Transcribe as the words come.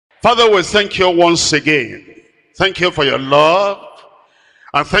Father, we thank you once again. Thank you for your love.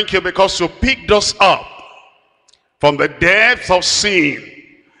 And thank you because you picked us up from the depths of sin.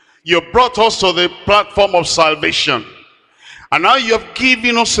 You brought us to the platform of salvation. And now you have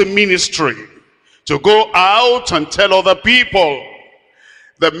given us a ministry to go out and tell other people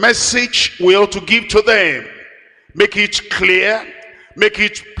the message we ought to give to them. Make it clear, make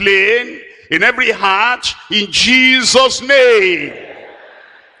it plain in every heart, in Jesus' name.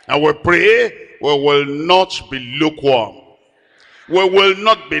 And we pray we will not be lukewarm. We will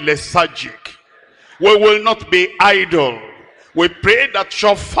not be lethargic. We will not be idle. We pray that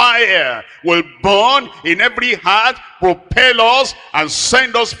your fire will burn in every heart, propel us and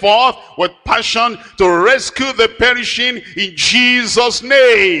send us forth with passion to rescue the perishing in Jesus'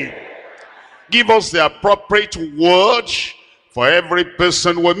 name. Give us the appropriate word for every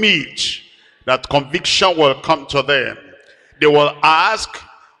person we meet, that conviction will come to them. They will ask,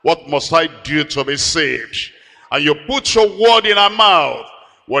 what must I do to be saved? And you put your word in our mouth,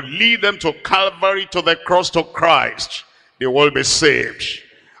 will lead them to Calvary, to the cross, to Christ. They will be saved.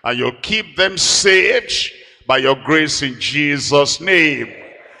 And you'll keep them saved by your grace in Jesus' name.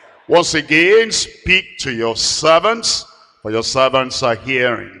 Once again, speak to your servants, for your servants are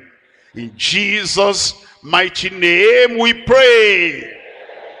hearing. In Jesus' mighty name we pray.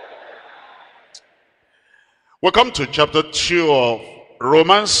 We come to chapter 2 of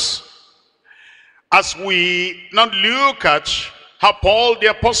Romans. As we now look at how Paul the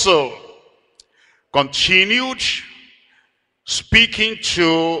apostle continued speaking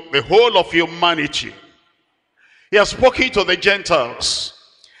to the whole of humanity. He has spoken to the Gentiles.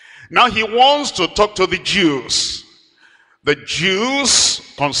 Now he wants to talk to the Jews. The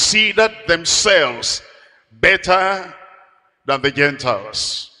Jews considered themselves better than the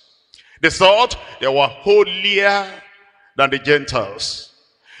Gentiles. They thought they were holier than the Gentiles.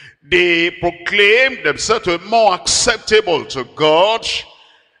 They proclaimed themselves to be more acceptable to God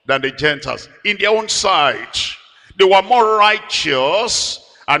than the Gentiles. In their own sight, they were more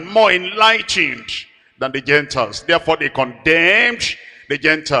righteous and more enlightened than the Gentiles. Therefore, they condemned the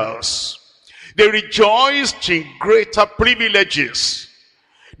Gentiles. They rejoiced in greater privileges.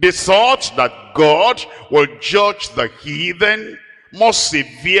 They thought that God will judge the heathen more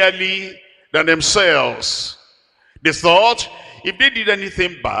severely than themselves. They thought if they did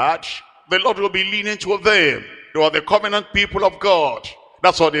anything bad, the Lord will be lenient to them. They were the covenant people of God.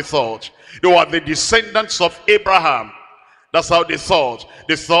 That's what they thought. They were the descendants of Abraham. That's how they thought.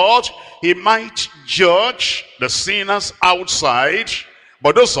 They thought he might judge the sinners outside,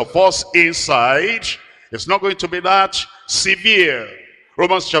 but those of us inside, it's not going to be that severe.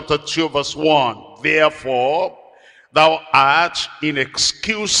 Romans chapter 2 verse 1. Therefore, thou art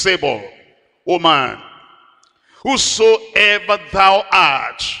inexcusable, O man, whosoever thou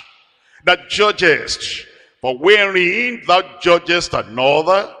art, that judgest. For wherein thou judgest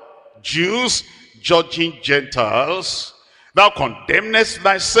another, Jews judging Gentiles, thou condemnest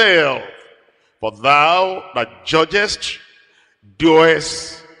thyself. For thou that judgest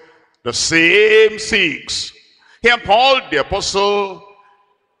doest the same things. Here Paul the apostle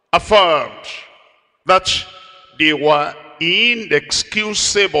affirmed that they were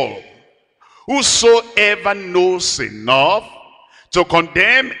inexcusable. Whosoever knows enough to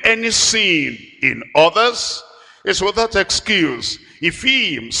condemn any sin in others is without excuse if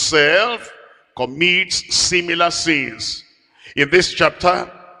he himself commits similar sins. In this chapter,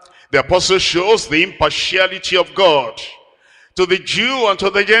 the apostle shows the impartiality of God. To the Jew and to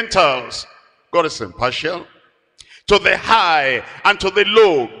the Gentiles, God is impartial. To the high and to the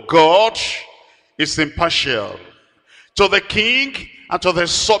low, God is impartial. To the king and to the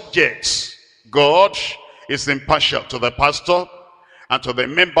subjects, God is impartial. To the pastor and to the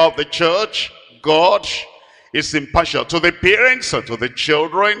member of the church, God is impartial. To the parents and to the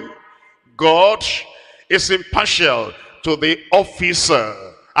children, God is impartial. To the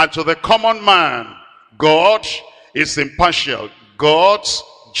officer and to the common man, God is impartial. God's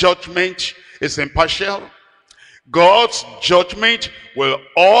judgment is impartial. God's judgment will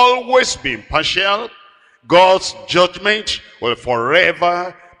always be impartial. God's judgment will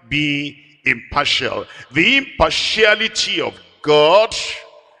forever be impartial. The impartiality of God,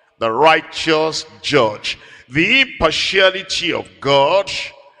 the righteous judge. The impartiality of God,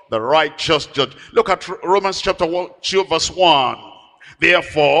 the righteous judge. Look at Romans chapter 2 verse 1.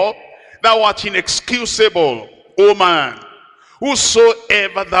 Therefore, thou art inexcusable, O man,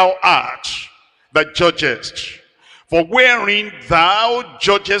 whosoever thou art, that judgest. For wherein thou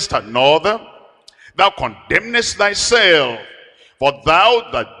judgest another, thou condemnest thyself. For thou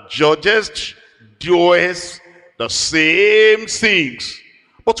that judgest doest the same things.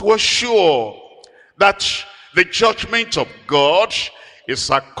 But we're sure that the judgment of God is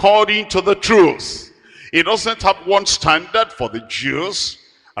according to the truth. It doesn't have one standard for the Jews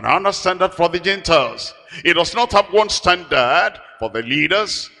and another standard for the Gentiles. It does not have one standard for the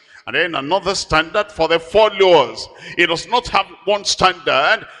leaders and then another standard for the followers. It does not have one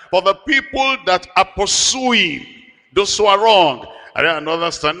standard for the people that are pursuing those who are wrong, and then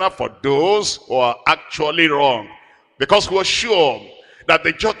another standard for those who are actually wrong. Because we're sure that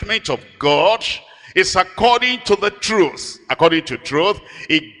the judgment of God is according to the truth. According to truth,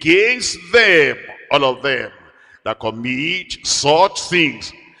 against them, all of them, that commit such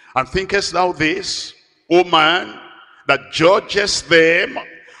things. And thinkest thou this, O man, that judgest them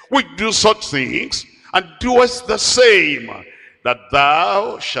which do such things, and doest the same, that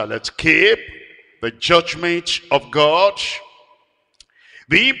thou shalt escape the judgment of God?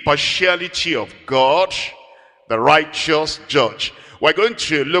 The impartiality of God, the righteous judge. We're going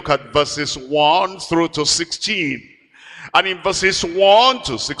to look at verses 1 through to 16. And in verses 1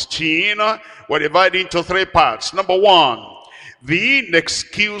 to 16, we're divided into three parts. Number 1, the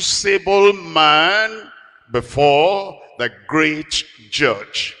inexcusable man before the great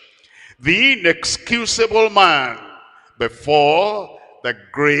judge. The inexcusable man before the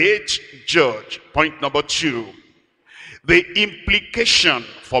great judge. Point number 2, the implication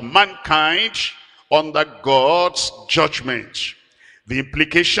for mankind under God's judgment. The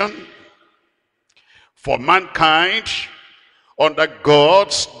implication for mankind under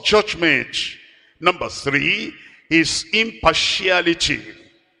God's judgment. Number 3, his impartiality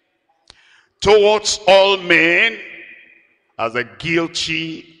towards all men as the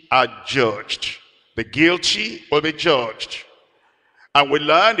guilty are judged. The guilty will be judged. And we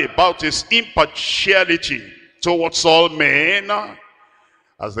learned about his impartiality towards all men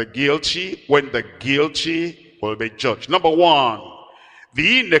as the guilty, when the guilty will be judged. Number 1,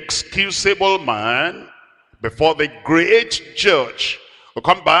 the inexcusable man before the great judge. We'll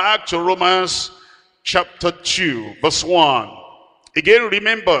come back to Romans chapter 2, verse 1. Again,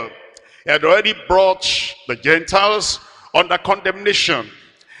 remember, he had already brought the Gentiles under condemnation,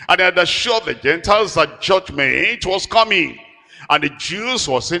 and he had assured the Gentiles that judgment was coming. And the Jews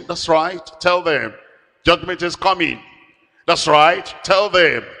were saying, that's right, tell them, judgment is coming. That's right, tell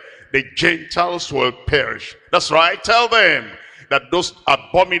them, the Gentiles will perish. That's right, tell them that those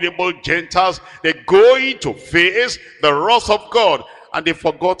abominable Gentiles, they're going to face the wrath of God. And they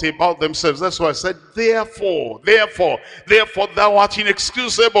forgot about themselves. That's why I said, therefore thou art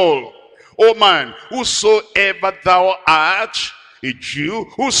inexcusable. O man, whosoever thou art, a Jew,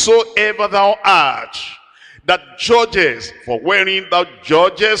 whosoever thou art, that judges, for wherein thou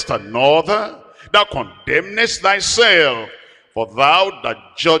judgest another, thou condemnest thyself, for thou that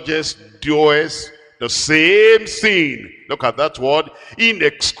judgest doest the same thing. Look at that word,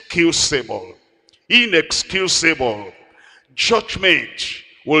 inexcusable. Inexcusable. Judgment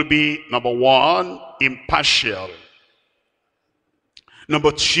will be, number 1, impartial.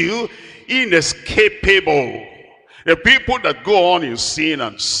 Number 2, inescapable. The people that go on in sin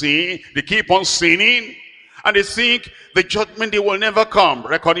and sin, they keep on sinning, and they think the judgment day will never come.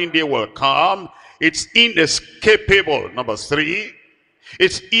 Reckoning day will come. It's inescapable. Number 3,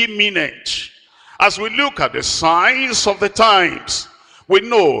 it's imminent. As we look at the signs of the times, we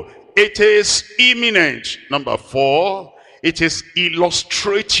know it is imminent. Number 4, it is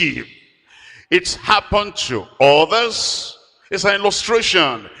illustrative. It's happened to others. It's an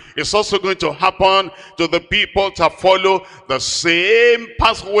illustration. It's also going to happen to the people that follow the same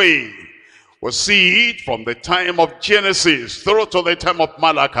pathway. We'll see it from the time of Genesis through to the time of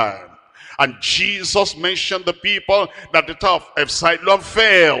Malachi. And Jesus mentioned the people that the tower of Epsilon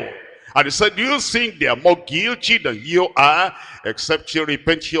fell. And he said, do you think they are more guilty than you are? Except you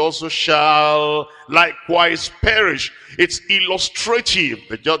repent, you also shall likewise perish. It's illustrative.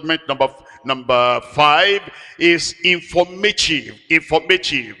 The judgment number 5 is informative.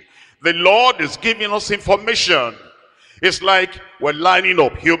 Informative. The Lord is giving us information. It's like we're lining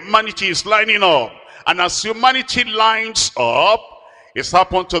up. Humanity is lining up. And as humanity lines up, it's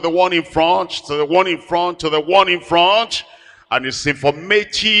happened to the one in front, to the one in front, to the one in front. And it's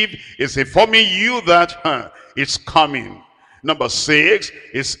informative. It's informing you that it's coming. Number 6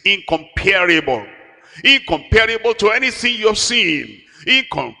 is incomparable. Incomparable to anything you have seen.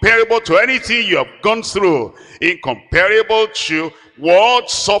 Incomparable to anything you have gone through. Incomparable to what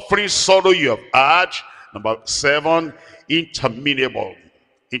suffering, sorrow you have had. Number 7, interminable.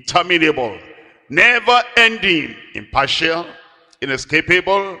 Interminable. Never ending. Impartial.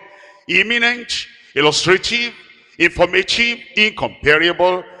 Inescapable. Imminent. Illustrative. Informative.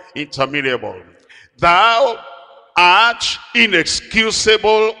 Incomparable. Interminable. Thou art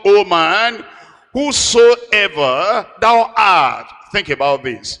inexcusable, O man, whosoever thou art. Think about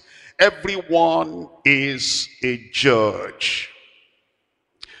this. Everyone is a judge.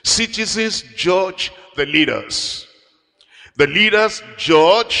 Citizens judge the leaders. The leaders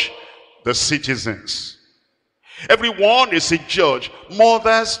judge the citizens. Everyone is a judge.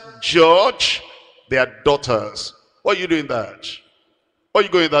 Mothers judge their daughters. Why are you doing that? Why are you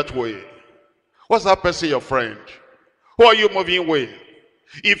going that way? What's that person your friend? Who are you moving with?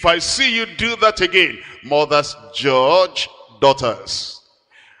 If I see you do that again, mothers judge daughters.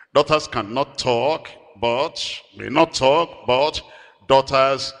 Daughters cannot talk, may not talk, but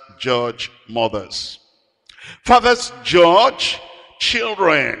daughters judge mothers. Fathers judge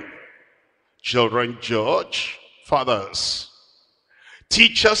children. Children judge fathers.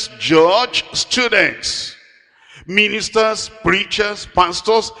 Teachers judge students. Ministers, preachers,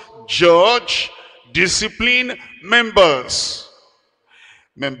 pastors judge, discipline members.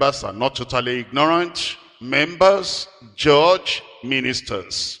 Members are not totally ignorant. Members judge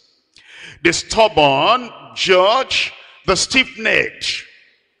ministers. The stubborn judge the stiff-necked.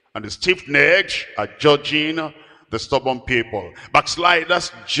 And the stiff-necked are judging the stubborn people.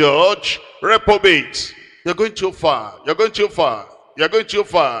 Backsliders judge reprobates. You're going too far. You're going too far. You're going too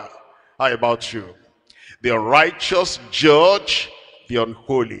far. How about you? The unrighteous judge the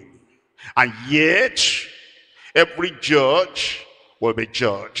unholy. And yet, every judge will be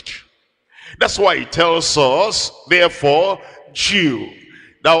judged. That's why he tells us, therefore, Jew,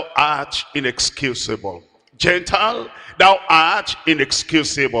 thou art inexcusable. Gentile, thou art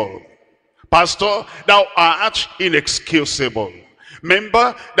inexcusable. Pastor, thou art inexcusable.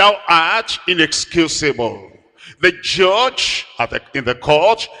 Member, thou art inexcusable. The judge in the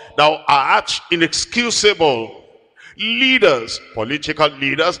court, thou art inexcusable. Leaders, political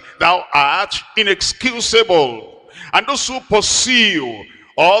leaders, thou art inexcusable. And those who pursue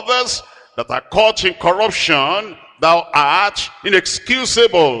others that are caught in corruption, thou art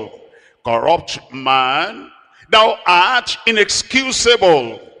inexcusable. Corrupt man, thou art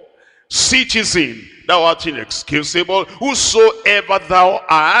inexcusable. Citizen, thou art inexcusable. Whosoever thou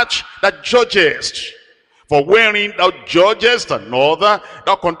art that judgest. For wherein thou judgest another,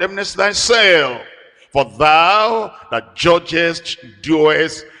 thou condemnest thyself. For thou that judgest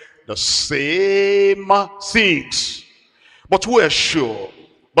doest the same things. But we are sure,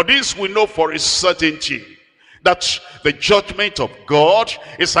 but this we know for a certainty, that the judgment of God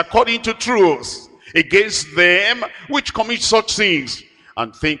is according to truth against them which commit such things.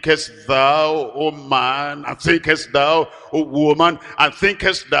 And thinkest thou, O man, and thinkest thou, O woman, and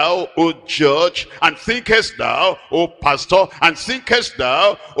thinkest thou, O judge, and thinkest thou, O pastor, and thinkest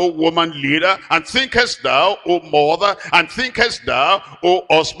thou, O woman leader, and thinkest thou, O mother, and thinkest thou, O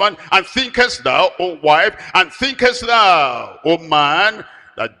husband, and thinkest thou, O wife, and thinkest thou, O man,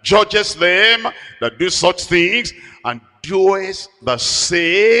 that judgest them that do such things, and doest the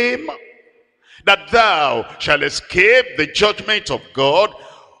same, that thou shalt escape the judgment of God?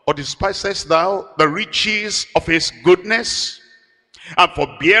 Or despisest thou the riches of his goodness and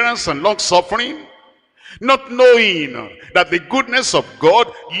forbearance and long-suffering, not knowing that the goodness of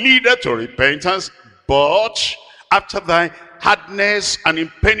God leadeth to repentance, but after thy hardness and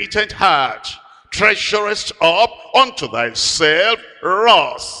impenitent heart treasurest up unto thyself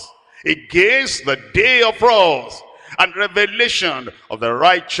wrath against the day of wrath and revelation of the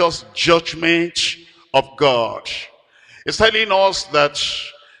righteous judgment of God. It's telling us that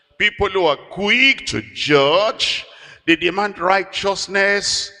people who are quick to judge, they demand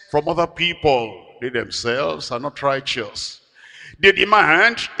righteousness from other people. They themselves are not righteous. They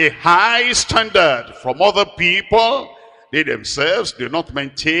demand a high standard from other people. They themselves do not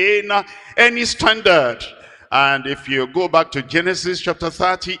maintain any standard. And if you go back to Genesis chapter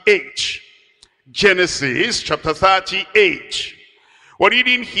 38, Genesis chapter 38. We're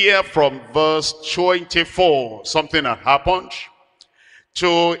reading here from verse 24. Something had happened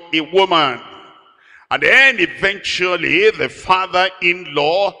to a woman. And then eventually the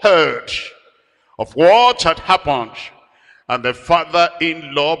father-in-law heard of what had happened. And the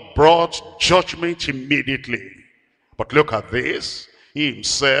father-in-law brought judgment immediately. But look at this. He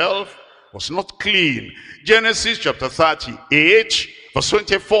himself was not clean. Genesis chapter 38, verse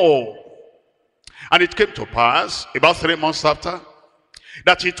 24. And it came to pass, about 3 months after,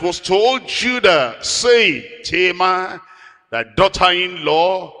 that it was told Judah, saying, Tamar, thy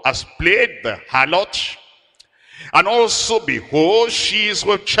daughter-in-law, has played the harlot, and also, behold, she is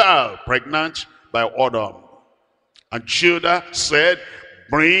with child, pregnant by Adam. And Judah said,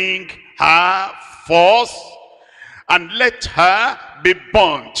 bring her forth, and let her be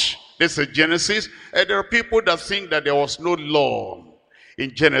burnt. This is Genesis. And there are people that think that there was no law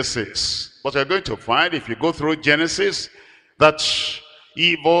in Genesis. But you're going to find, if you go through Genesis, that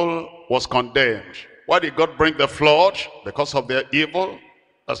evil was condemned. Why did God bring the flood? Because of their evil.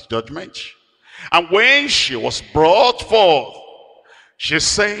 That's judgment. And when she was brought forth, she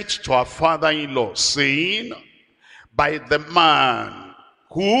said to her father-in-law, saying, by the man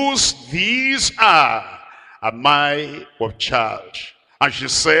whose these are, am I with child? And she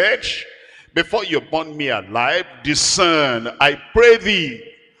said, before you burn me alive, discern, I pray thee,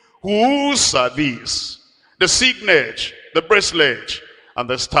 whose are these? The signet, the bracelet, and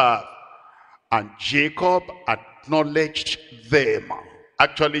the staff. And Jacob acknowledged them.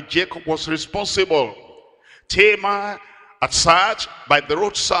 Actually, Jacob was responsible. Tamar had sat by the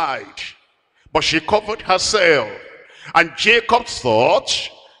roadside, but she covered herself. And Jacob thought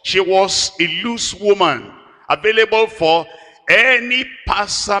she was a loose woman, available for any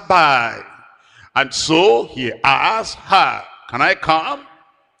passerby. And so he asked her, can I come?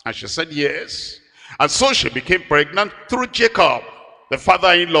 And she said yes. And so she became pregnant through Jacob, the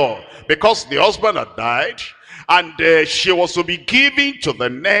father-in-law, because the husband had died. And she was to be given to the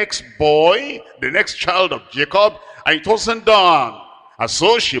next boy, the next child of Jacob, and it wasn't done. And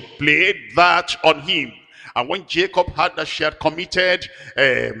so she played that on him. And when Jacob heard that she had committed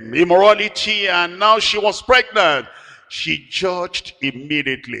immorality and now she was pregnant, she judged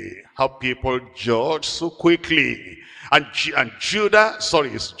immediately. How people judge so quickly. And Judah,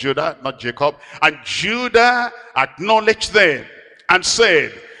 sorry, it's Judah, not Jacob. And Judah acknowledged them and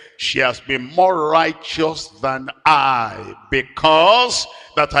said, she has been more righteous than I, because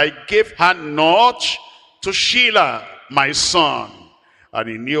that I gave her not to Shelah, my son. And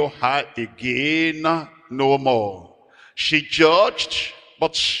he knew her again no more. She judged,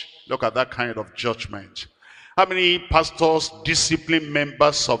 but look at that kind of judgment. How many pastors discipline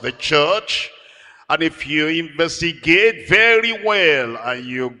members of the church? And if you investigate very well and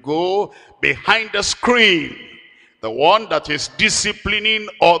you go behind the screen, the one that is disciplining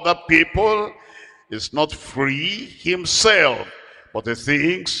other people is not free himself, but he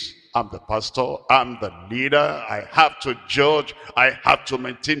thinks, I'm the pastor, I'm the leader, I have to judge, I have to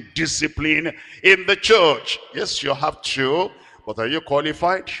maintain discipline in the church. Yes, you have to, but are you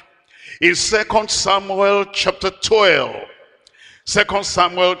qualified? In 2 Samuel chapter 12, 2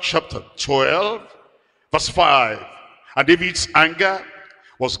 Samuel chapter 12, verse 5, and David's anger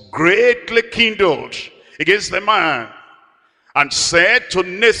was greatly kindled against the man, and said to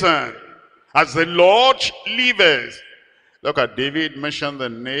Nathan, as the Lord liveth. Look at David mention the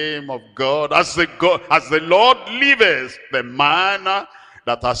name of God. As the Lord liveth, the man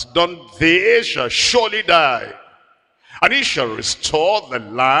that has done this shall surely die. And he shall restore the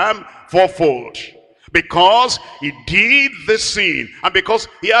lamb fourfold, because he did the sin, and because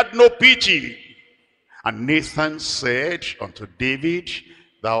he had no pity. And Nathan said unto David,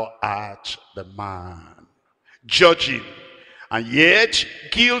 thou art the man, judging, and yet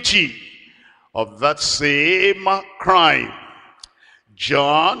guilty of that same crime.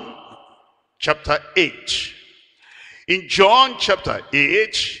 John chapter 8. In John chapter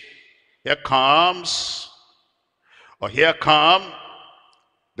 8, here come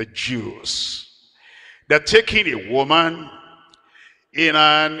the Jews. They're taking a woman in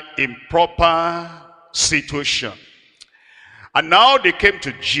an improper situation. And now they came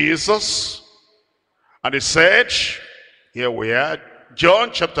to Jesus and they said, here we are,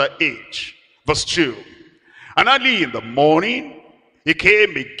 John chapter 8, verse 2. And early in the morning, he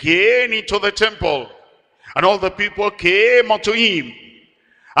came again into the temple, and all the people came unto him.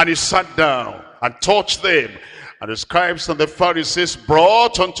 And he sat down and taught them. And the scribes and the Pharisees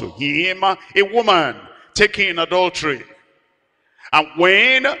brought unto him a woman taken in adultery. And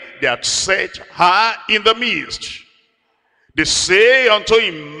when they had set her in the midst, they say unto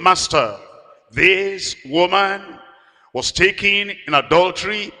him, Master, this woman was taken in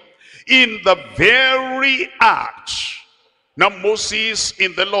adultery in the very act. Now Moses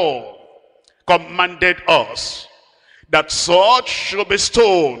in the law commanded us that such should be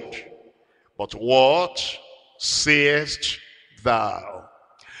stoned. But what sayest thou?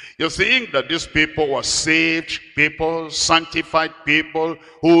 You think that these people were saved people, sanctified people,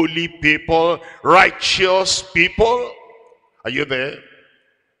 holy people, righteous people? Are you there?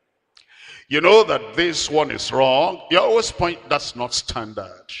 You know that this one is wrong. You always point, that's not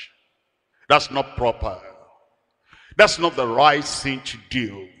standard. That's not proper. That's not the right thing to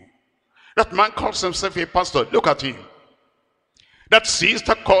do. That man calls himself a pastor. Look at him. That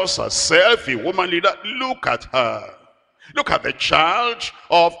sister calls herself a woman leader. Look at her. Look at the child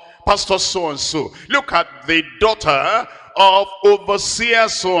of Pastor so-and-so. Look at the daughter of overseer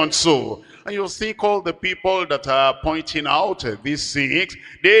so-and-so. And you'll think all the people that are pointing out these things,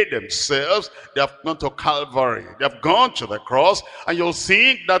 they themselves, they have gone to Calvary, they have gone to the cross, and you'll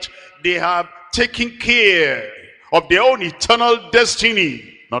think that they have taken care of their own eternal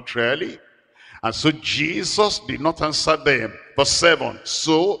destiny. Not really. And so Jesus did not answer them. Verse 7,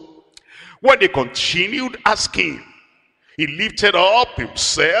 so when they continued asking, he lifted up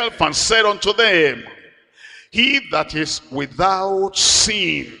himself and said unto them, he that is without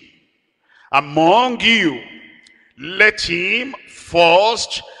sin among you, let him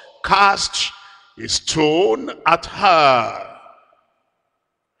first cast a stone at her.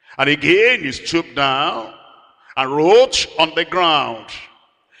 And again he stooped down and wrote on the ground.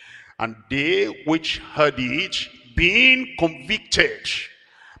 And they which heard it, being convicted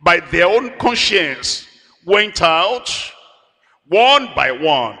by their own conscience, went out one by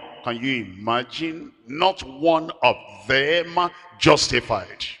one. Can you imagine? Not one of them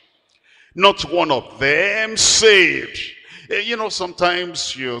justified. Not one of them saved. You know,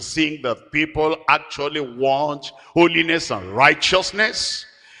 sometimes you think that people actually want holiness and righteousness.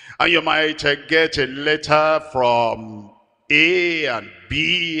 And you might get a letter from A and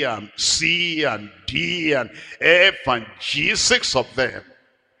B and C and D and F and G, 6 of them.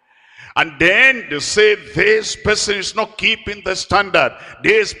 And then they say, this person is not keeping the standard.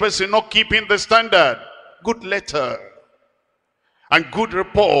 This person is not keeping the standard. Good letter and good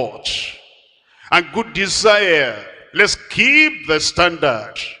report and good desire. Let's keep the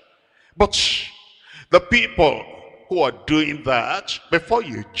standard. But the people who are doing that, before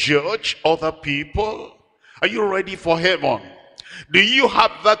you judge other people, are you ready for heaven? Do you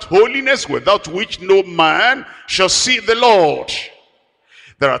have that holiness without which no man shall see the Lord?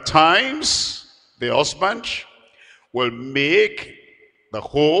 There are times the husband will make the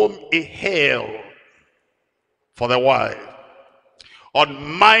home a hell for the wife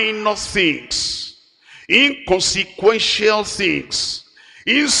on minor things, inconsequential things,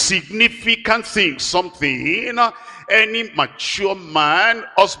 insignificant things, something any mature man,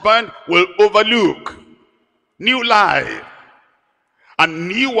 husband will overlook. New life, a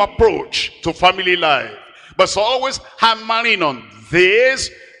new approach to family life. But it's always hammering on this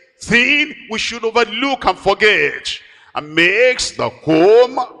thing we should overlook and forget, and makes the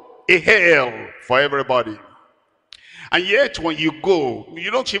home a hell for everybody. And yet when you go, you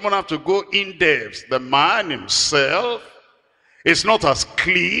don't even have to go in depth. The man himself is not as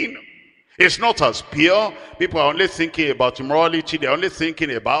clean, it's not as pure. People are only thinking about immorality, they're only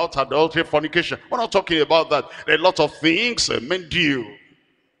thinking about adultery, fornication. We're not talking about that. There are a lot of things men do.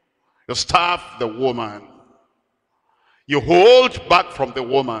 You starve the woman, you hold back from the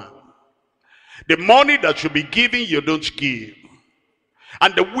woman. The money that should be given, you don't give.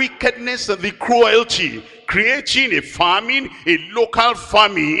 And the wickedness and the cruelty, creating a famine, a local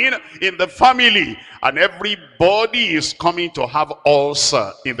famine in the family. And everybody is coming to have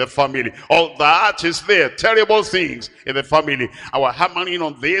ulcer in the family. All that is there, terrible things in the family. And we're hammering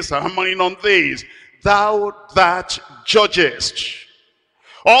on this and hammering on this. Thou that judgest.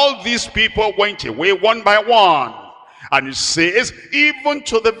 All these people went away one by one. And it says, even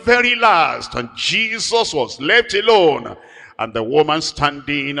to the very last, and Jesus was left alone, and the woman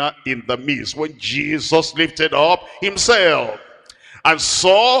standing in the midst. When Jesus lifted up himself and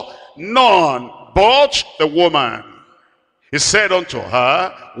saw none but the woman, he said unto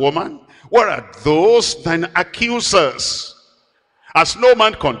her, woman, where are those thine accusers? Has no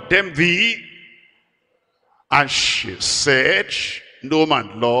man condemned thee? And she said, no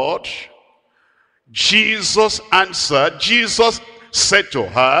man, Lord. Jesus answered, Jesus said to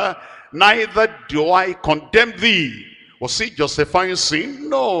her, neither do I condemn thee. Was he justifying sin?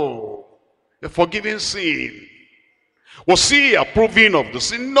 No. The forgiving sin. Was he approving of the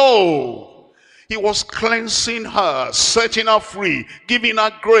sin? No. He was cleansing her, setting her free, giving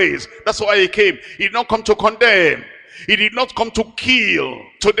her grace. That's why he came. He did not come to condemn. He did not come to kill,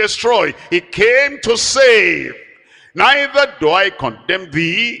 to destroy. He came to save. Neither do I condemn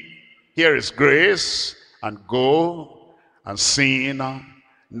thee. Here is grace, and go and sin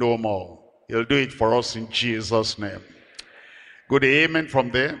no more. He'll do it for us in Jesus' name. Good amen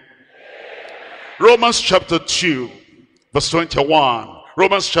from there. Amen. Romans chapter 2, verse 21.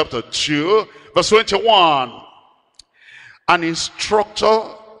 Romans chapter 2, verse 21. An instructor,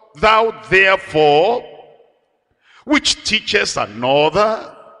 thou therefore, which teachest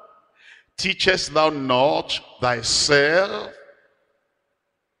another, teachest thou not thyself?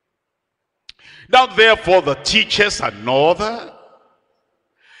 Thou therefore that teachest another,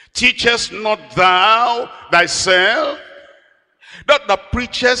 teachest not thou thyself? That the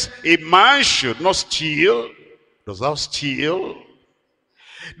preachers a man should not steal, Dost thou steal?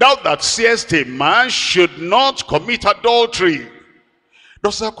 Thou that sayest a man should not commit adultery,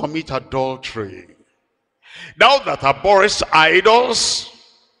 dost thou commit adultery? Thou that abhorrest idols,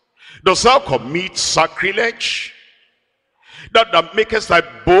 dost thou commit sacrilege? Thou that makest thy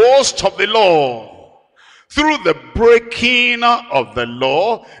boast of the law, through the breaking of the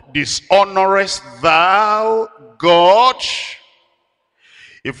law dishonorest thou God?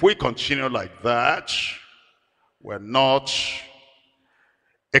 If we continue like that, we're not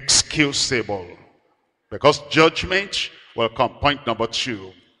excusable, because judgment will come. Point number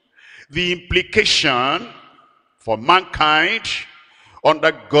 2. The implication for mankind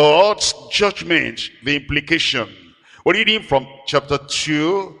under God's judgment. The implication. We're reading from chapter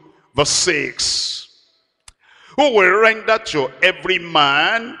 2, verse 6. Who will render to every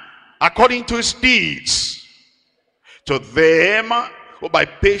man according to his deeds? To them who by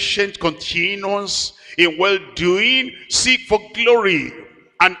patient continuance in well-doing seek for glory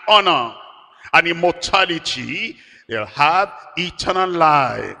and honor and immortality, they'll have eternal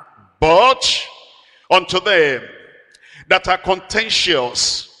life. But unto them that are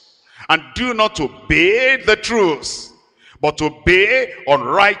contentious and do not obey the truth, but obey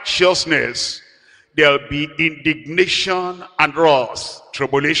unrighteousness, there'll be indignation and wrath,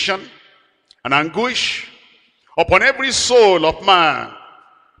 tribulation and anguish upon every soul of man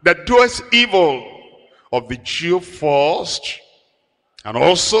that doeth evil, of the Jew first, and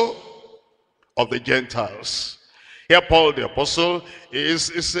also of the Gentiles. Here Paul the apostle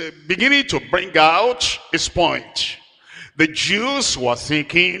is beginning to bring out his point. The Jews were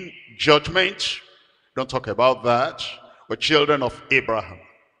thinking judgment. Don't talk about that. We're children of Abraham.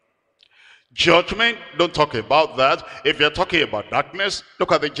 Judgment, don't talk about that. If you're talking about darkness,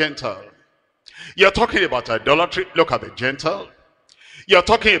 look at the Gentile. You're talking about idolatry, look at the Gentile. You're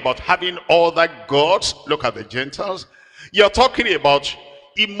talking about having other gods, look at the Gentiles. You're talking about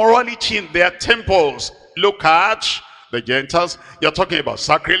immorality in their temples, look at the Gentiles. You're talking about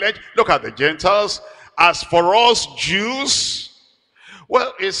sacrilege, look at the Gentiles. As for us Jews,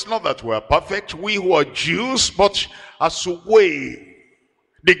 well, it's not that we're perfect, we who are Jews, but as we weigh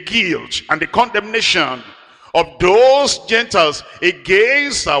the guilt and the condemnation of those Gentiles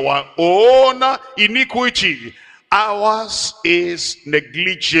against our own iniquity, ours is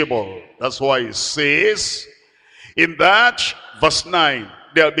negligible. That's why it says in that verse 9,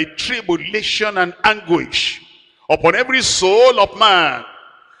 there'll be tribulation and anguish upon every soul of man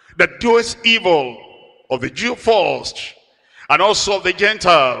that doeth evil, of the Jew first, and also of the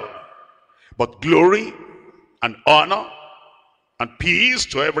Gentile. But glory and honor and peace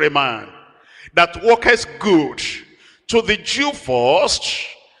to every man that worketh good, to the Jew first,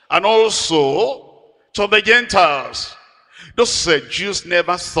 and also to the Gentiles. Those Jews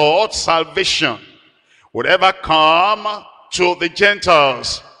never thought salvation would ever come to the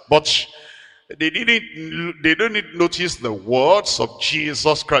Gentiles, but they didn't notice the words of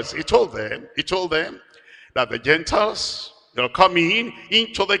Jesus Christ. He told them that the Gentiles, they'll come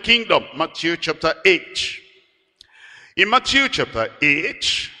into the kingdom. Matthew chapter 8. In Matthew chapter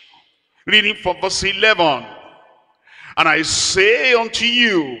 8, reading from verse 11, and I say unto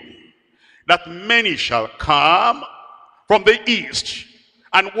you that many shall come from the east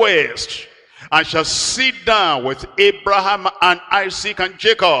and west, and shall sit down with Abraham and Isaac and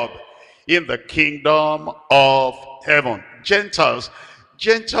Jacob in the kingdom of heaven. Gentiles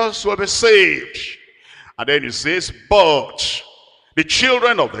will be saved. And then it says, but the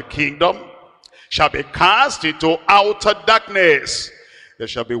children of the kingdom shall be cast into outer darkness. There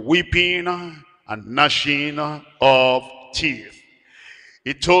shall be weeping and gnashing of teeth.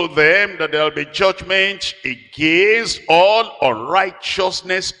 He told them that there will be judgment against all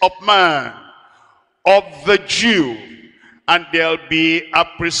unrighteousness of man, of the Jew, and there'll be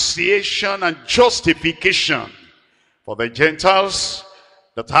appreciation and justification for the Gentiles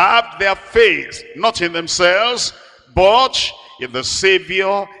that have their faith not in themselves but in the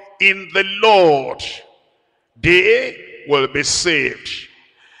Savior, in the Lord. They will be saved.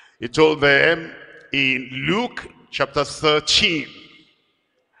 He told them in Luke chapter 13.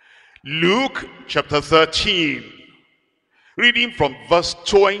 Luke chapter 13, reading from verse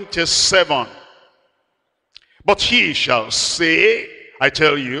 27. But he shall say, I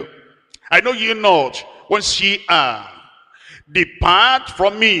tell you, I know you not whence ye are. Depart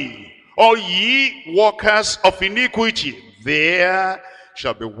from me, all ye workers of iniquity. There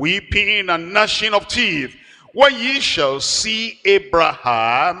shall be weeping and gnashing of teeth, when ye shall see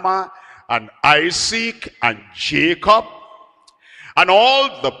Abraham and Isaac and Jacob and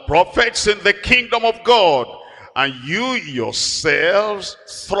all the prophets in the kingdom of God, and you yourselves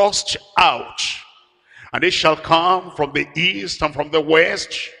thrust out And they shall come from the east and from the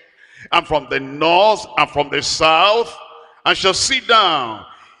west, and from the north and from the south, and shall sit down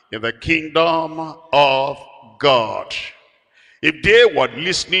in the kingdom of God. If they were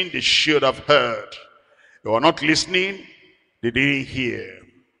listening, they should have heard. They were not listening, they didn't hear.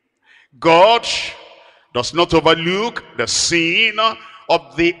 God does not overlook the sin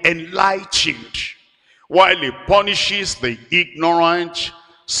of the enlightened, while he punishes the ignorant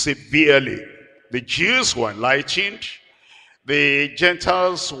severely. The Jews were enlightened. The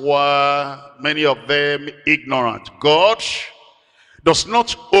Gentiles were, many of them, ignorant. God does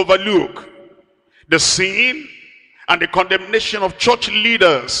not overlook the sin and the condemnation of church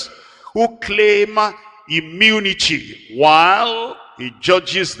leaders who claim immunity, while he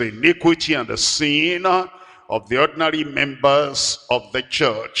judges the iniquity and the sin of the ordinary members of the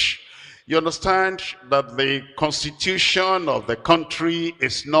church. You understand that the constitution of the country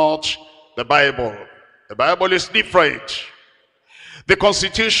is not the Bible. The Bible is different. The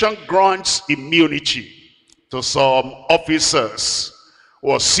constitution grants immunity to some officers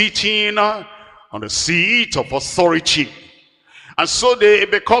who are sitting on the seat of authority. And so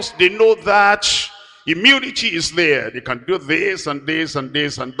because they know that immunity is there, they can do this and this and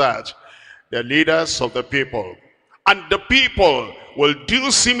this and that. They're leaders of the people. And the people will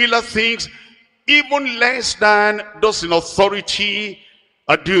do similar things, even less than those in authority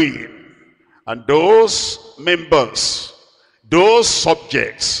are doing. And those members, those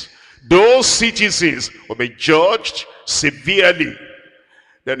subjects, those citizens will be judged severely.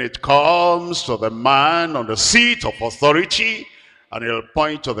 Then it comes to the man on the seat of authority, and he'll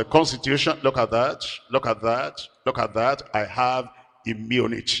point to the constitution. Look at that, look at that, look at that. I have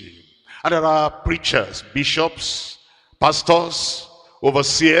immunity. And there are preachers, bishops, pastors,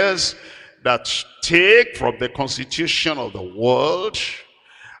 overseers that take from the constitution of the world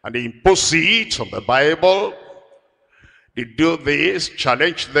and they impose it on the Bible. They do this,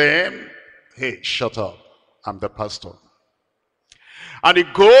 challenge them. Hey, shut up, I'm the pastor. And they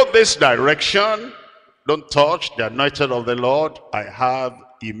go this direction. Don't touch the anointed of the Lord. I have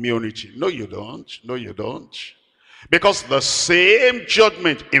immunity. No, you don't. No, you don't. Because the same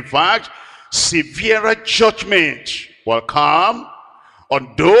judgment, in fact, severer judgment will come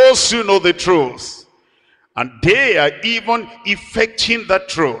on those who know the truth. And they are even effecting the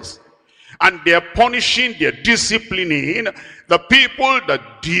truth. And they are punishing, they are disciplining the people that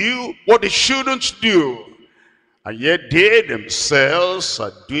do what they shouldn't do. And yet they themselves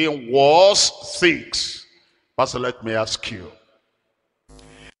are doing worse things. Pastor, let me ask you.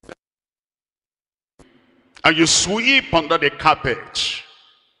 And you sweep under the carpet.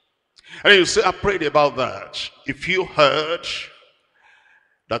 And you say, I prayed about that. If you heard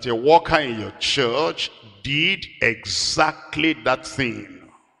that a worker in your church did exactly that thing,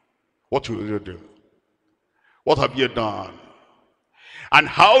 what will you do? What have you done? And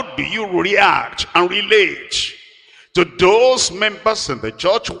how do you react and relate to those members in the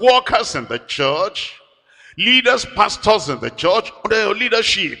church, workers in the church, leaders, pastors in the church, under your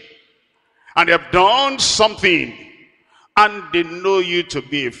leadership? And they have done something, and they know you to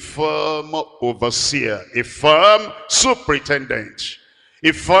be a firm overseer, a firm superintendent,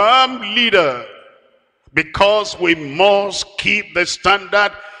 a firm leader, because we must keep the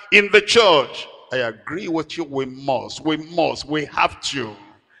standard in the church. I agree with you, we have to.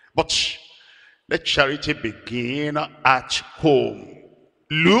 But let charity begin at home.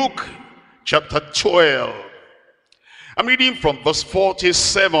 Luke chapter 12. I'm reading from verse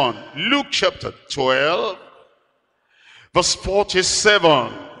 47. Luke chapter 12, verse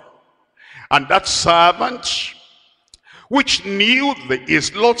 47. And that servant which knew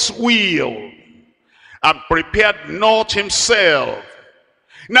his Lord's will, and prepared not himself,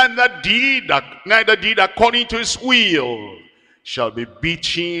 neither did according to his will, shall be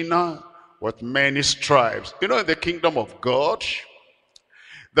beaten with many stripes. You know, in the kingdom of God,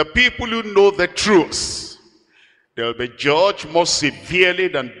 the people who know the truth, they'll be judged more severely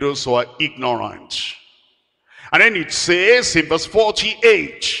than those who are ignorant. And then it says in verse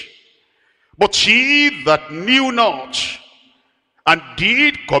 48, but he that knew not, and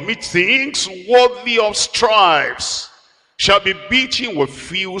did commit things worthy of stripes, shall be beaten with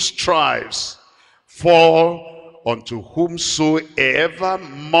few stripes. For unto whomsoever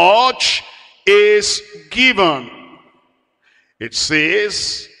much is given, it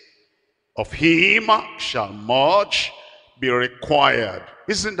says, of him shall much be required.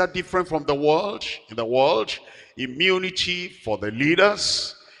 Isn't that different from the world? In the world, immunity for the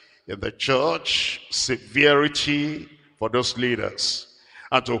leaders. In the church, severity for those leaders.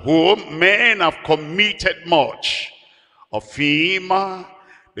 And to whom men have committed much, of him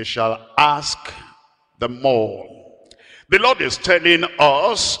they shall ask the more. The Lord is telling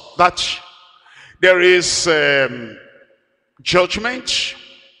us that there is judgment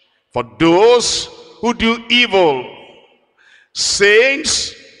for those who do evil.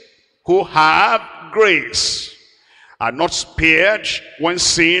 Saints who have grace are not spared when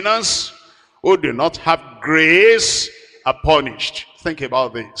sinners who do not have grace are punished. Think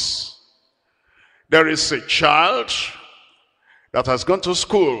about this. There is a child that has gone to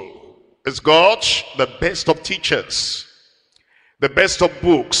school. It's got the best of teachers, the best of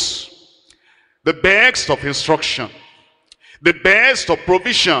books, the best of instruction, the best of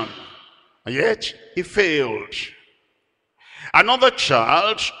provision, and yet he failed. Another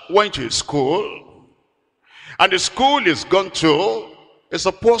child went to school, and the school he's gone to is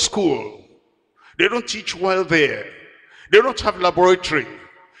a poor school. They don't teach well there. They don't have laboratory.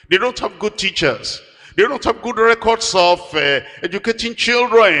 They don't have good teachers. They don't have good records of educating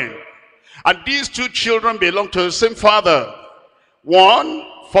children. And these two children belong to the same father. One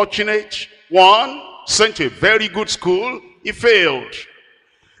fortunate, one sent to a very good school, he failed.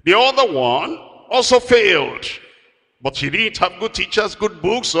 The other one also failed. But he didn't have good teachers, good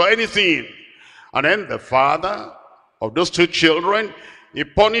books, or anything. And then the father of those two children, he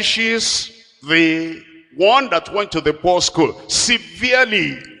punishes the one that went to the poor school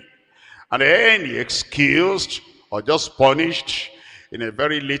severely. And then he excused or just punished in a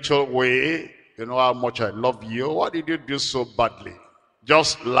very little way. You know how much I love you. Why did you do so badly?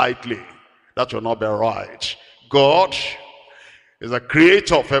 Just lightly. That will not be right. God is the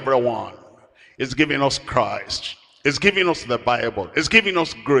creator of everyone. He's giving us Christ. He's giving us the Bible. He's giving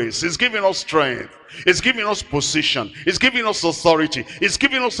us grace. He's giving us strength. He's giving us position. He's giving us authority. He's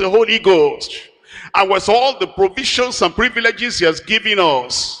giving us the Holy Ghost. And with all the provisions and privileges he has given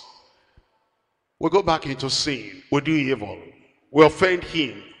us, we go back into sin. We do evil. We offend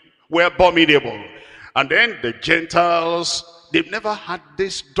him. We're abominable. And then the Gentiles, they've never had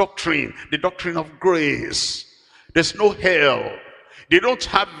this doctrine, the doctrine of grace. There's no hell. They don't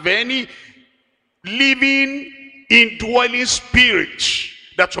have any living, indwelling spirit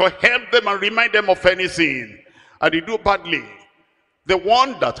that will help them and remind them of anything. And they do badly. The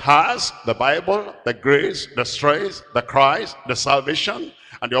one that has the Bible, the grace, the strength, the Christ, the salvation,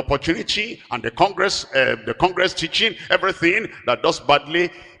 and the opportunity, and the Congress teaching, everything that does badly,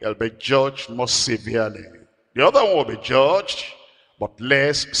 he'll be judged more severely. The other one will be judged, but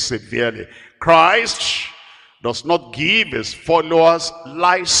less severely. Christ does not give his followers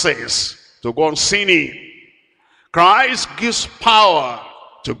license to go on sinning. Christ gives power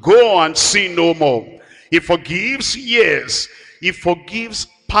to go and sin no more. He forgives, yes. He forgives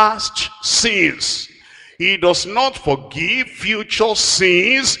past sins. He does not forgive future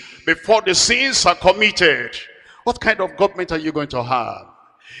sins before the sins are committed. What kind of government are you going to have?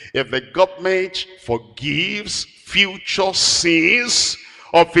 If the government forgives future sins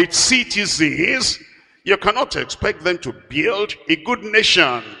of its citizens, you cannot expect them to build a good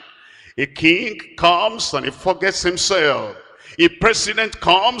nation. A king comes and he forgets himself. A president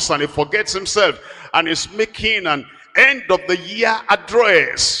comes and he forgets himself and is making an end of the year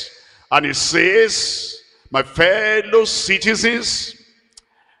address. And he says, my fellow citizens,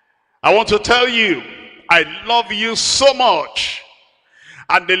 I want to tell you, I love you so much.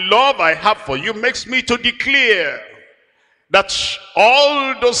 And the love I have for you makes me to declare that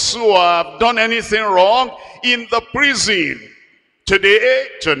all those who have done anything wrong in the prison, today,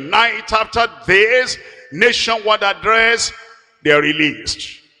 tonight, after this nationwide address, they are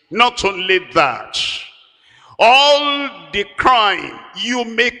released. Not only that, all the crime you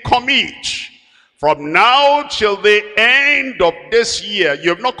may commit from now till the end of this year, you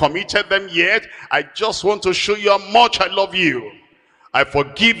have not committed them yet. I just want to show you how much I love you. I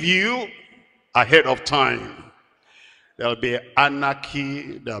forgive you ahead of time. There'll be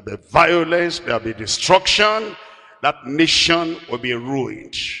anarchy, there'll be violence, there'll be destruction. That nation will be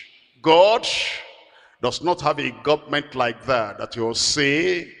ruined. God does not have a government like that, that he will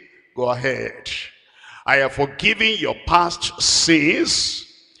say, go ahead. I have forgiven your past sins.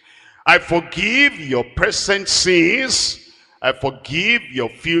 I forgive your present sins. I forgive your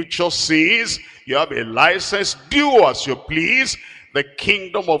future sins. You have a license. Do as you please. The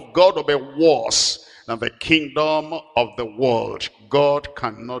kingdom of God will be worse than the kingdom of the world. God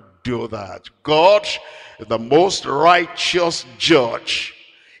cannot do that. God is the most righteous judge.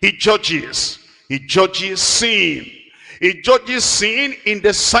 He judges. He judges sin. He judges sin in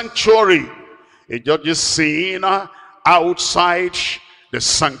the sanctuary. He judges sin outside the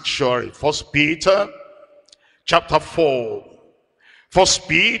sanctuary. 1 Peter chapter 4. 1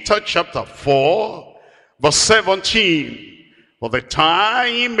 Peter chapter 4 verse 17. For the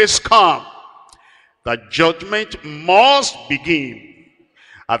time is come that judgment must begin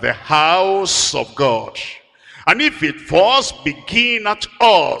at the house of God. And if it first begin at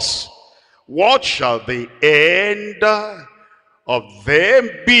us, what shall the end of them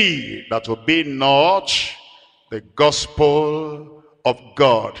be that obey not the gospel of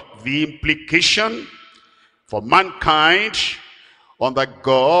God? The implication for mankind under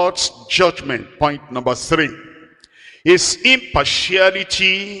God's judgment, point number 3, is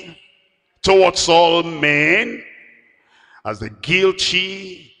impartiality towards all men as the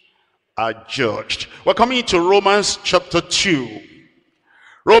guilty are judged. We're coming to Romans chapter 2.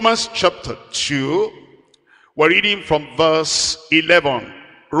 Romans chapter 2, we're reading from verse 11.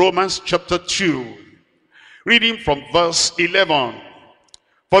 Romans chapter 2, reading from verse 11.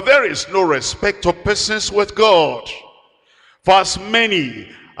 For there is no respect of persons with God. For as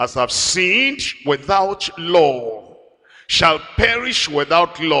many as have sinned without law shall perish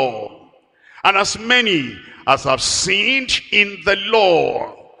without law. And as many as have sinned in the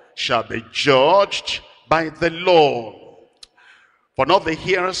law shall be judged by the law. For not the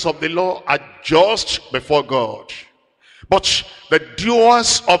hearers of the law are just before God, but the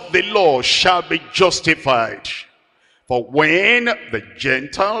doers of the law shall be justified. For when the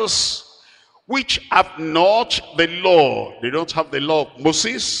Gentiles, which have not the law, they don't have the law of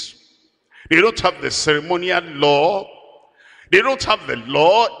Moses, they don't have the ceremonial law, they don't have the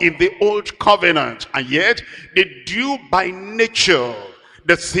law in the old covenant, and yet they do by nature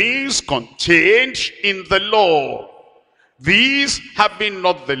the things contained in the law. These, having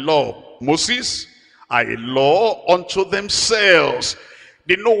not the law of Moses, are a law unto themselves.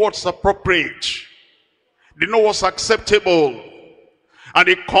 They know what's appropriate. They know what's acceptable. And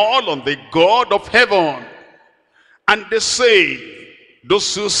they call on the God of heaven. And they say,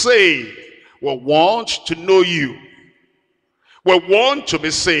 those who say, we want to know you. We want to be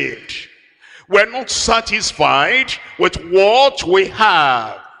saved. We're not satisfied with what we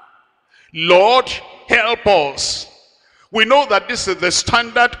have. Lord, help us. We know that this is the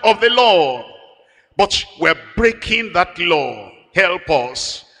standard of the law, but we're breaking that law. Help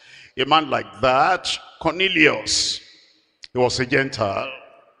us. A man like that, Cornelius, he was a Gentile.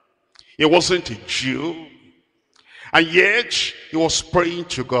 He wasn't a Jew. And yet, he was praying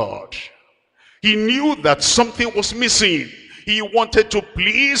to God. He knew that something was missing. He wanted to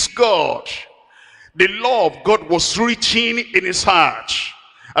please God. The law of God was written in his heart,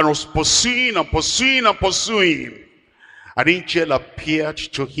 and was pursuing and pursuing and pursuing. An angel appeared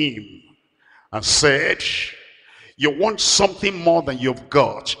to him and said, you want something more than you've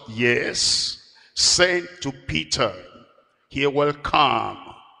got? Yes. Send to Peter. He will come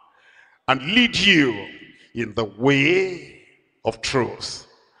and lead you in the way of truth.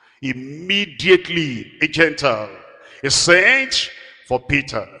 Immediately, a Gentile is sent for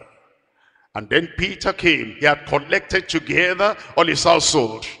Peter. And then Peter came. He had collected together all his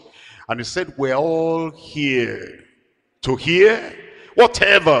household. And he said, we're all here to hear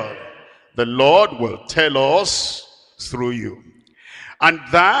whatever the Lord will tell us through you. And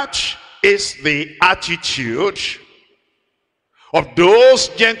that is the attitude of those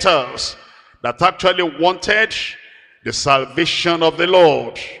Gentiles that actually wanted the salvation of the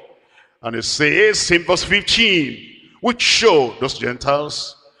Lord. And it says in verse 15, which show those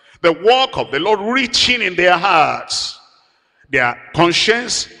Gentiles the work of the Lord reaching in their hearts, their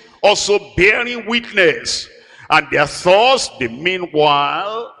conscience also bearing witness, and their thoughts, the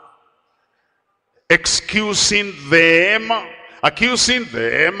meanwhile, accusing them,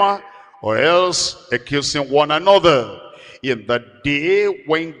 or else accusing one another, in the day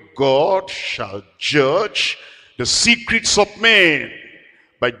when God shall judge the secrets of men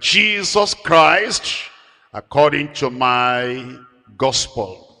by Jesus Christ, according to my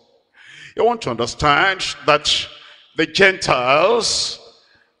gospel. You want to understand that the Gentiles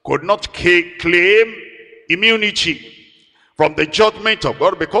could not claim immunity from the judgment of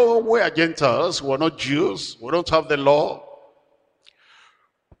God, because we are Gentiles, we're not Jews, we don't have the law,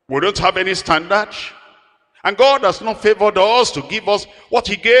 we don't have any standard, and God has not favored us to give us what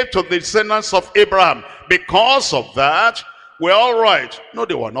he gave to the descendants of Abraham. Because of that, we're all right. No,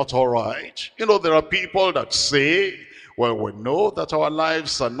 they were not all right. You know, there are people that say, well, we know that our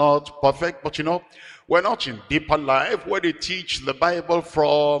lives are not perfect, but you know, we're not in Deeper Life where they teach the Bible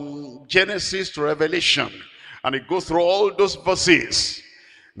from Genesis to Revelation. And it goes through all those verses.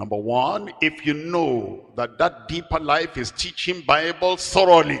 Number one, if you know that that Deeper Life is teaching Bible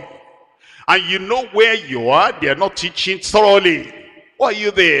thoroughly, and you know where you are, they're not teaching thoroughly. Why are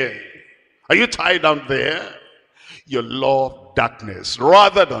you there? Are you tied down there? You love darkness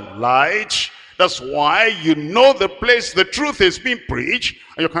rather than light. That's why you know the place the truth is being preached,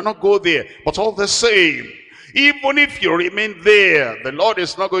 and you cannot go there. But all the same, even if you remain there, the Lord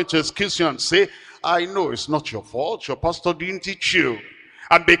is not going to excuse you and say, I know it's not your fault, your pastor didn't teach you.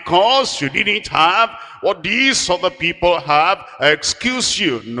 And because you didn't have what these other people have, I excuse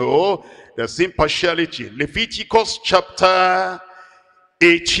you. No, there's impartiality. Leviticus chapter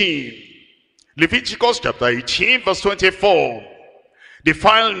 18. Leviticus chapter 18 verse 24.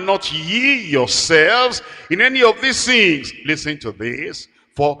 Defile not ye yourselves in any of these things. Listen to this.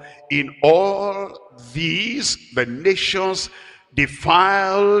 For in all these the nations are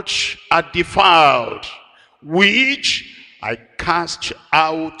defiled, which I cast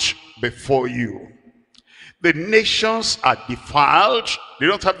out before you. The nations are defiled. They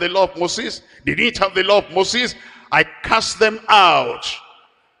don't have the law of Moses. They didn't have the law of Moses. I cast them out.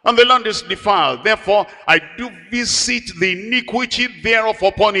 And the land is defiled. Therefore, I do visit the iniquity thereof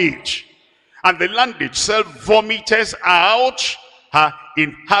upon it. And the land itself vomiteth out her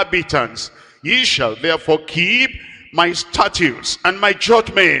inhabitants. Ye shall therefore keep my statutes and my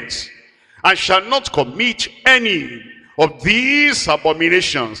judgments, and shall not commit any of these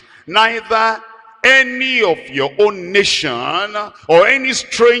abominations, neither any of your own nation, or any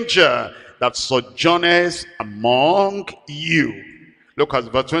stranger that sojourneth among you. Look at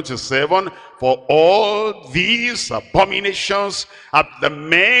verse 27. For all these abominations have the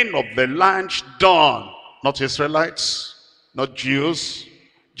men of the land done, not Israelites, not Jews,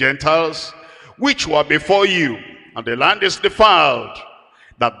 Gentiles, which were before you, and the land is defiled,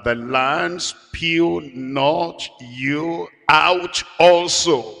 that the land spew not you out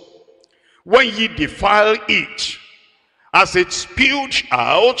also. When ye defile it, as it spewed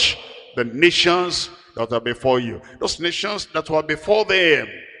out the nations that are before you. Those nations that were before them,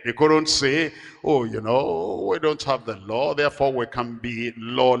 they couldn't say, oh, you know, we don't have the law, therefore we can be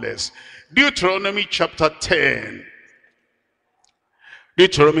lawless. Deuteronomy chapter 10.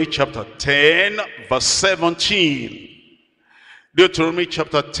 Deuteronomy chapter 10 verse 17. Deuteronomy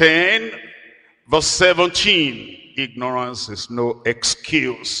chapter 10 verse 17. Ignorance is no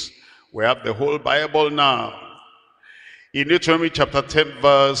excuse. We have the whole Bible now. In Deuteronomy chapter 10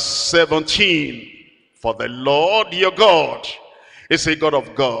 verse 17. For the Lord your God is a God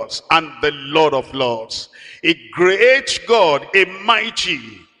of gods and the Lord of lords, a great God, a mighty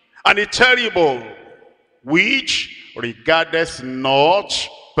and a terrible, which regardeth not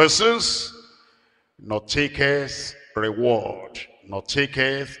persons, nor taketh reward, nor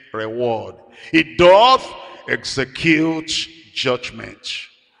taketh reward. It doth execute judgment.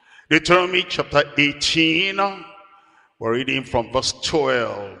 Deuteronomy chapter 18. We're reading from verse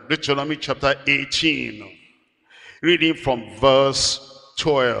 12. Deuteronomy chapter 18. Reading from verse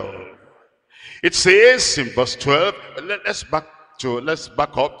 12. It says in verse 12, let's back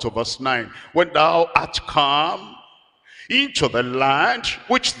up to verse 9. When thou art come into the land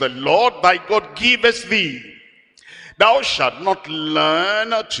which the Lord thy God giveth thee, thou shalt not learn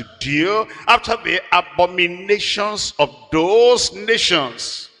to do after the abominations of those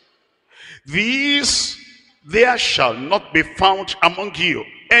nations. There shall not be found among you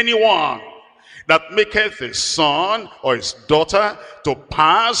anyone that maketh his son or his daughter to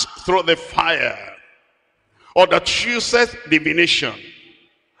pass through the fire, or that useth divination,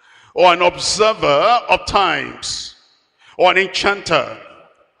 or an observer of times, or an enchanter,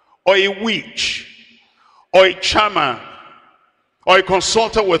 or a witch, or a charmer, or a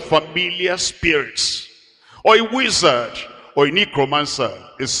consulter with familiar spirits, or a wizard, or a necromancer,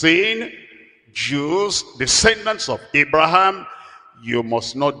 is saying, Jews, descendants of Abraham, you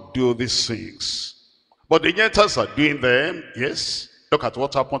must not do these things. But the Gentiles are doing them. Yes, look at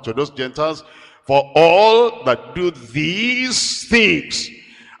what happened to those Gentiles. For all that do these things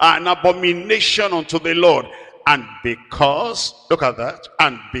are an abomination unto the Lord. And because, look at that,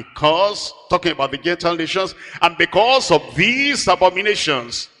 and because, talking about the Gentile nations, and because of these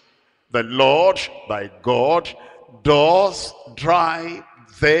abominations, the Lord thy God doth drive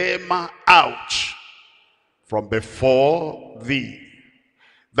them out from before thee.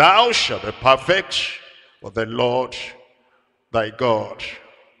 Thou shalt be perfect with the Lord thy God.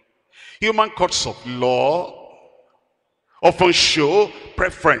 Human courts of law often show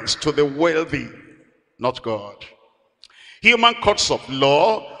preference to the wealthy, not God. Human courts of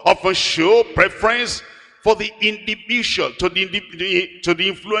law often show preference for the individual, to the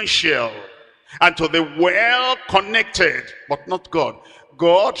influential, and to the well-connected, but not God.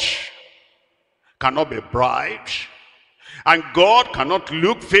 God cannot be bribed, and God cannot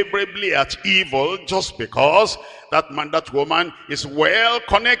look favorably at evil just because that man, that woman is well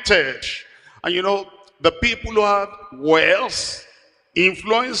connected. And you know, the people who have wealth,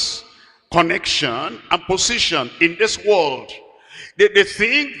 influence, connection and position in this world. They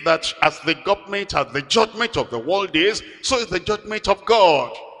think that as the government, as the judgment of the world is, so is the judgment of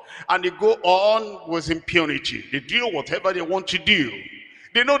God. And they go on with impunity. They do whatever they want to do.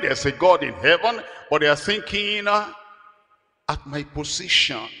 They know there's a God in heaven, but they are thinking, at my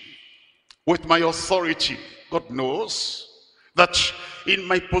position, with my authority. God knows that in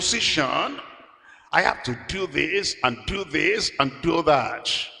my position, I have to do this and do this and do that.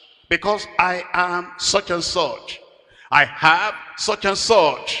 Because I am such and such. I have such and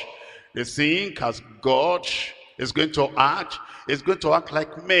such. They think as God is going to act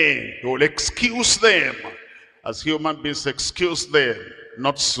like men. He will excuse them as human beings excuse them.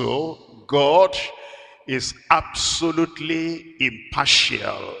 Not so. God is absolutely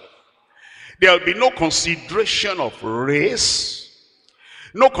impartial. There will be no consideration of race,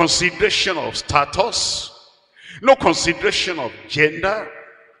 no consideration of status, no consideration of gender,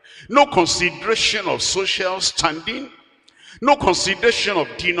 no consideration of social standing, no consideration of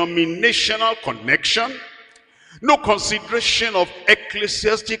denominational connection, no consideration of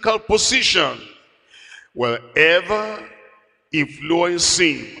ecclesiastical position. Wherever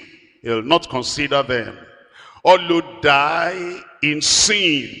influencing, he'll not consider them. All who die in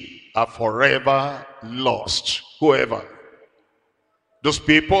sin are forever lost. Whoever those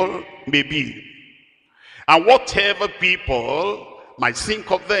people may be. And whatever people might think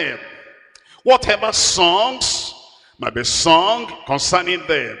of them, whatever songs might be sung concerning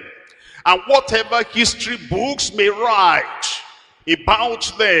them, and whatever history books may write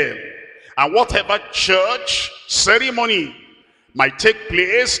about them, and whatever church ceremony might take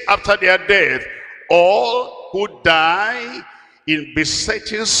place after their death, all who die in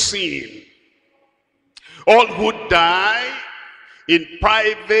besetting sin, all who die in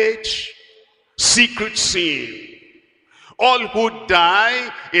private, secret sin, all who die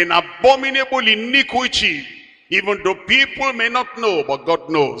in abominable iniquity, even though people may not know, but God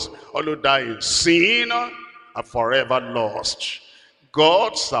knows, all who die in sin are forever lost.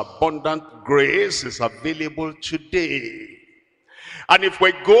 God's abundant grace is available today. And if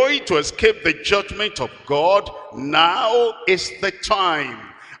we're going to escape the judgment of God, now is the time.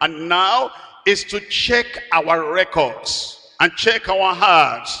 And now is to check our records and check our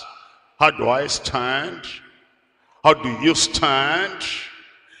hearts. How do I stand? How do you stand?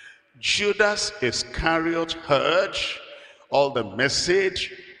 Judas Iscariot heard all the messages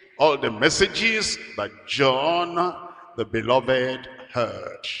that John the beloved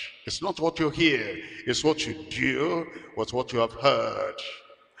heard. It's not what you hear, it's what you do with what you have heard.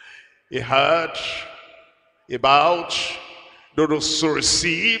 He heard about those who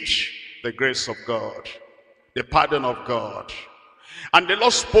received the grace of God, the pardon of God. And the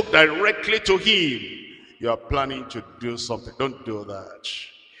Lord spoke directly to him. You are planning to do something, don't do that.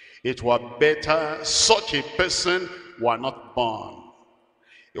 It were better such a person were not born.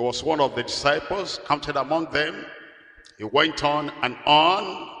 He was one of the disciples, counted among them. He went on and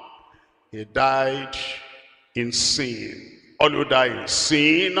on. He died in sin. All who die in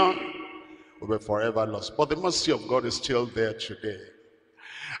sin will be forever lost. But the mercy of God is still there today.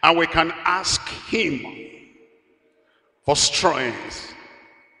 And we can ask him for strength,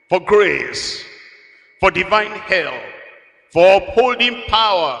 for grace, for divine help, for upholding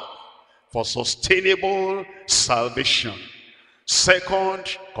power, for sustainable salvation. 2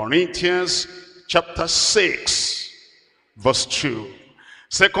 Corinthians chapter 6, verse 2.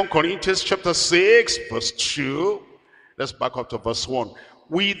 2 Corinthians chapter 6, verse 2. Let's back up to verse 1.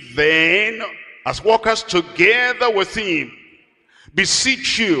 We then, as workers together with him,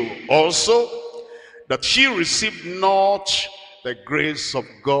 beseech you also that ye receive not the grace of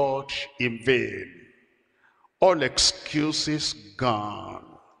God in vain. All excuses gone.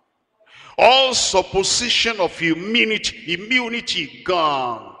 All supposition of immunity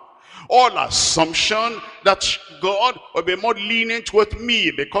gone. All assumption that God will be more lenient with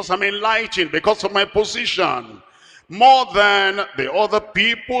me because I'm enlightened, because of my position, more than the other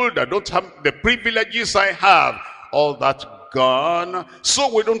people that don't have the privileges I have. All that gone.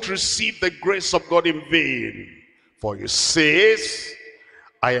 So we don't receive the grace of God in vain. For he says,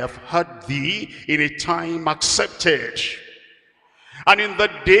 I have heard thee in a time accepted, and in the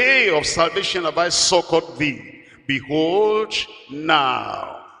day of salvation have I succored thee. Behold,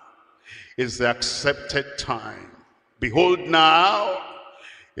 now is the accepted time. Behold, now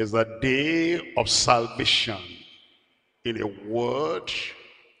is the day of salvation. In a word,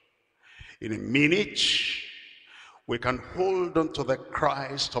 in a minute, we can hold on to the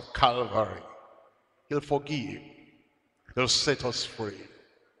Christ of Calvary. He'll forgive. He'll set us free.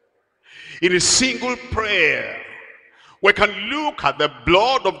 In a single prayer, We can look at the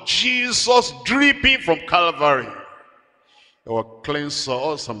blood of Jesus dripping from Calvary. It will cleanse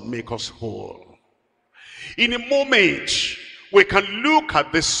us and make us whole. In a moment, we can look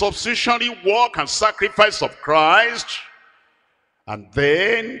at the substitutionary work and sacrifice of Christ, and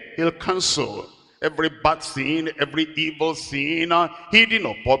then he'll cancel every bad thing, every evil thing, hidden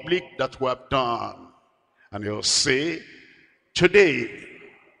or public, that we have done. And he'll say, today,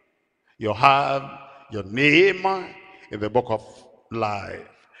 you have your name in the book of life.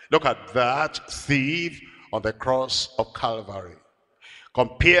 Look at that thief on the cross of Calvary.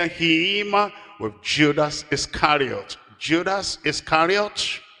 Compare him with Judas Iscariot. Judas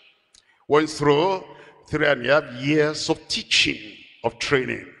Iscariot went through 3.5 years of teaching, of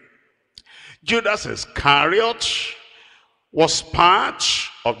training. Judas Iscariot was part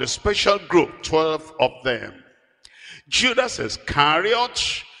of the special group, 12 of them. Judas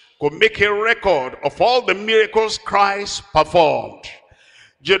Iscariot could make a record of all the miracles Christ performed.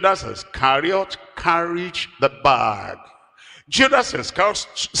 Judas Iscariot carried the bag. Judas Iscariot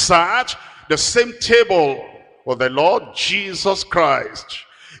sat the same table with the Lord Jesus Christ.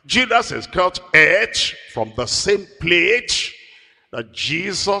 Judas Iscariot ate from the same plate that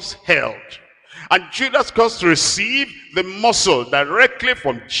Jesus held. And Judas Iscariot received the morsel directly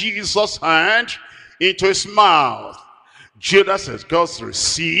from Jesus' hand into his mouth. Judas Iscariot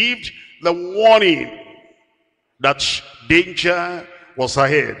received the warning that danger was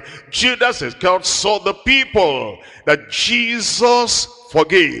ahead. Judas Iscariot saw the people that Jesus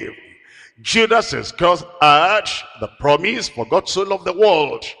forgave. Judas Iscariot had the promise, for God so loved the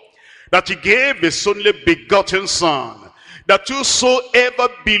world, that he gave his only begotten Son, that whosoever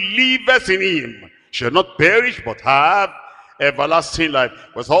believeth in him shall not perish but have everlasting life.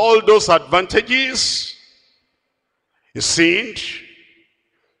 With all those advantages, he sinned,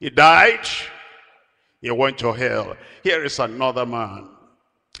 he died, he went to hell. Here is another man.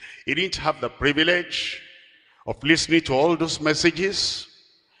 He didn't have the privilege of listening to all those messages,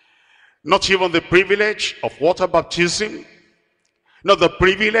 not even the privilege of water baptism, not the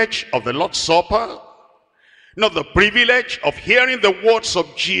privilege of the Lord's Supper, not the privilege of hearing the words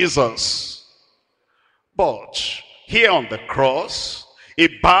of Jesus. But here on the cross, he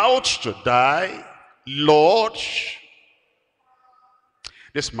bowed to die. Lord,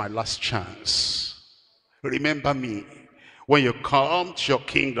 this is my last chance. Remember me when you come to your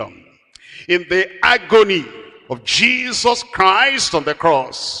kingdom. In the agony of Jesus Christ on the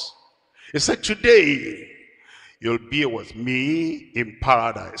cross, he said, today you'll be with me in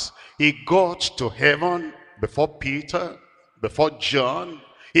paradise. He got to heaven before Peter, before John.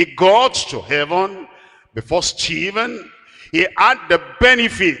 He got to heaven before Stephen. He had the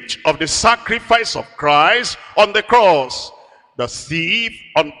benefit of the sacrifice of Christ on the cross. The thief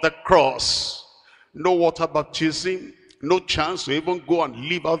on the cross. No water baptism, no chance to even go and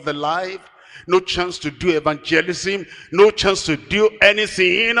live out the life, no chance to do evangelism, no chance to do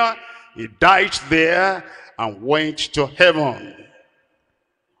anything. He died there and went to heaven.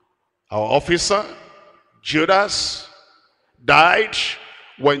 Our officer, Judas, died,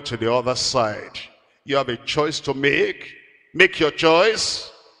 went to the other side. You have a choice to make. Make your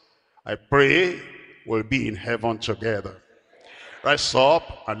choice. I pray we'll be in heaven together. Rise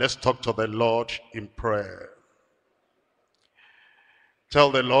up and let's talk to the Lord in prayer. Tell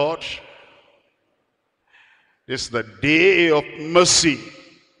the Lord, this is the day of mercy,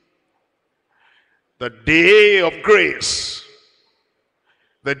 the day of grace,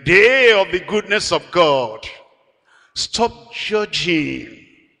 the day of the goodness of God. Stop judging.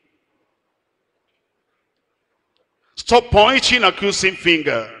 Stop pointing accusing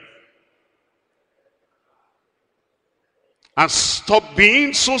finger. And stop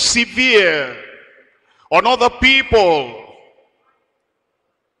being so severe on other people.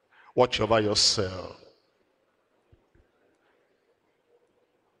 Watch over yourself.